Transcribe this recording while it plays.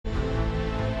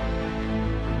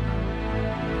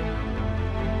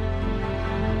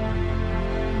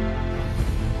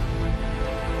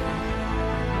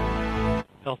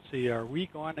Let's see, are we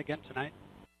going again tonight?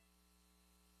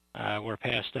 We're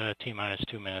past T-minus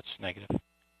 2 minutes negative.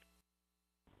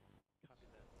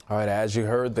 All right, as you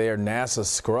heard there, NASA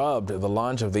scrubbed the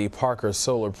launch of the Parker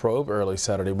Solar Probe early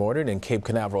Saturday morning in Cape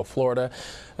Canaveral, Florida.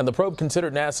 And the probe,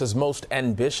 considered NASA's most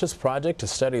ambitious project to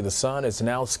study the sun, is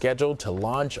now scheduled to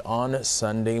launch on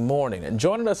Sunday morning. And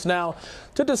joining us now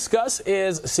to discuss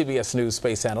is CBS News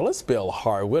space analyst Bill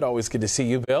Harwood. Always good to see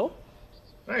you, Bill.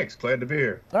 Thanks. Glad to be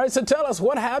here. All right, so tell us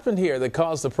what happened here that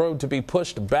caused the probe to be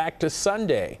pushed back to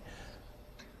Sunday.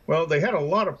 Well, they had a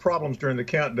lot of problems during the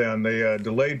countdown. They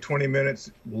delayed 20 minutes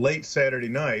late Saturday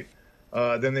night.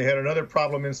 Then they had another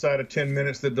problem inside of 10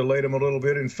 minutes that delayed them a little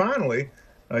bit. And finally,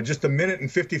 just a minute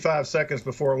and 55 seconds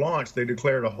before launch, they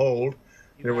declared a hold.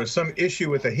 There was some issue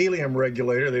with the helium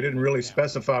regulator. They didn't really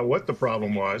specify what the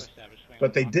problem was,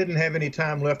 but they didn't have any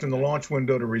time left in the launch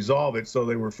window to resolve it, so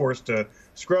they were forced to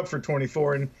scrub for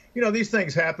 24. And, you know, these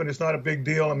things happen. It's not a big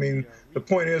deal. I mean, the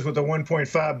point is, with a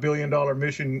 $1.5 billion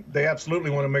mission, they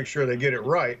absolutely want to make sure they get it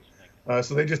right.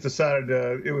 So they just decided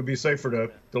it would be safer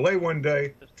to delay one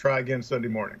day, try again Sunday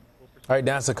morning. All right,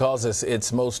 NASA calls this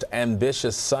its most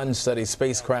ambitious sun study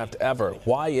spacecraft ever.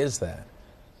 Why is that?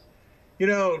 You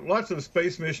know, lots of the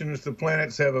space missions to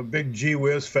planets have a big gee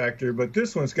whiz factor, but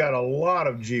this one's got a lot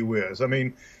of gee whiz. I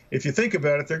mean, if you think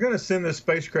about it, they're going to send this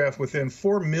spacecraft within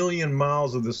 4 million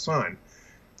miles of the sun.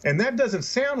 And that doesn't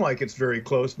sound like it's very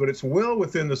close, but it's well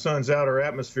within the sun's outer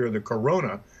atmosphere, the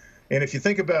corona. And if you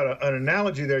think about an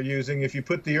analogy they're using, if you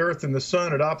put the Earth and the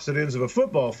sun at opposite ends of a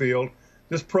football field,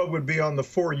 this probe would be on the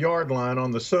 4-yard line on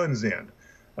the sun's end.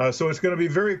 So it's going to be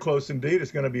very close indeed.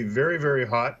 It's going to be very, very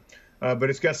hot.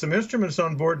 But it's got some instruments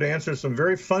on board to answer some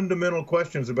very fundamental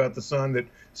questions about the sun that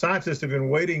scientists have been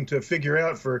waiting to figure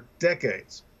out for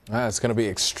decades. It's going to be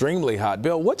extremely hot.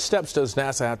 Bill, what steps does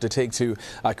NASA have to take to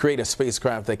create a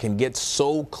spacecraft that can get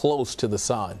so close to the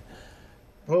sun?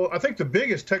 Well, I think the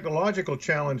biggest technological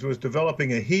challenge was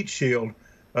developing a heat shield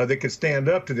that could stand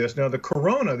up to this. Now, the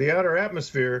corona, the outer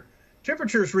atmosphere,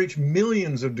 temperatures reach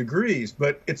millions of degrees,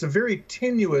 but it's a very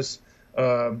tenuous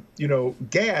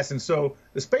gas. And so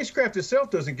the spacecraft itself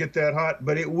doesn't get that hot,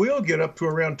 but it will get up to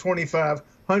around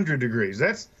 2,500 degrees.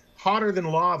 That's hotter than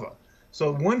lava.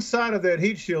 So one side of that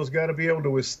heat shield's got to be able to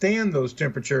withstand those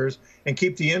temperatures and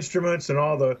keep the instruments and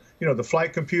all the, the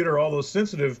flight computer, all those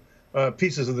sensitive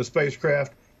pieces of the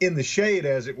spacecraft in the shade,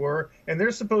 as it were. And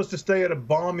they're supposed to stay at a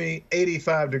balmy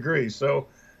 85 degrees. So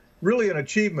really an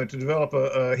achievement to develop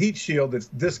a heat shield that's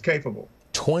this capable.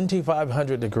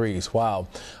 2,500 degrees. Wow. All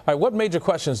right, what major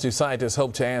questions do scientists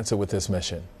hope to answer with this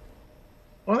mission?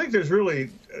 Well, I think there's really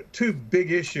two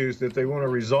big issues that they want to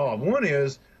resolve. One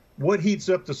is what heats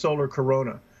up the solar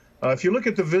corona. If you look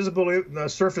at the visible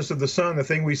surface of the sun, the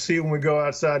thing we see when we go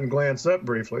outside and glance up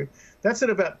briefly, that's at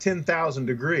about 10,000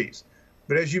 degrees.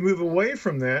 But as you move away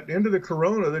from that into the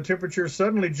corona, the temperature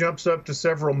suddenly jumps up to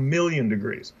several million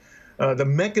degrees. The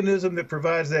mechanism that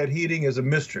provides that heating is a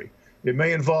mystery. It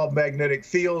may involve magnetic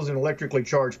fields and electrically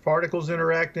charged particles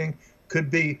interacting.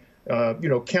 Could be,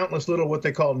 countless little what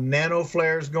they call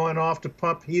nanoflares going off to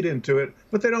pump heat into it,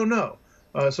 but they don't know.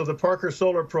 So the Parker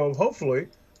Solar Probe, hopefully,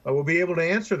 will be able to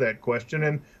answer that question.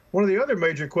 And one of the other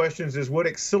major questions is what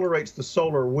accelerates the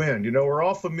solar wind. You know, we're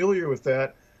all familiar with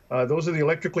that. Those are the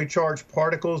electrically charged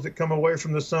particles that come away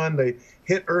from the sun. They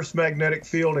hit Earth's magnetic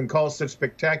field and cause such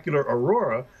spectacular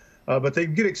aurora. But they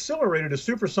get accelerated to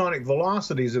supersonic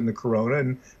velocities in the corona,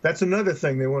 and that's another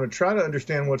thing. They want to try to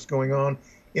understand what's going on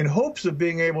in hopes of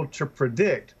being able to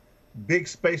predict big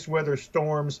space weather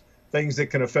storms, things that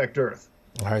can affect Earth.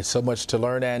 All right, so much to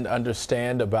learn and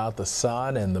understand about the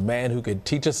sun and the man who could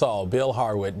teach us all, Bill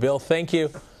Harwood. Bill, thank you.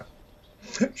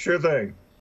 Sure thing.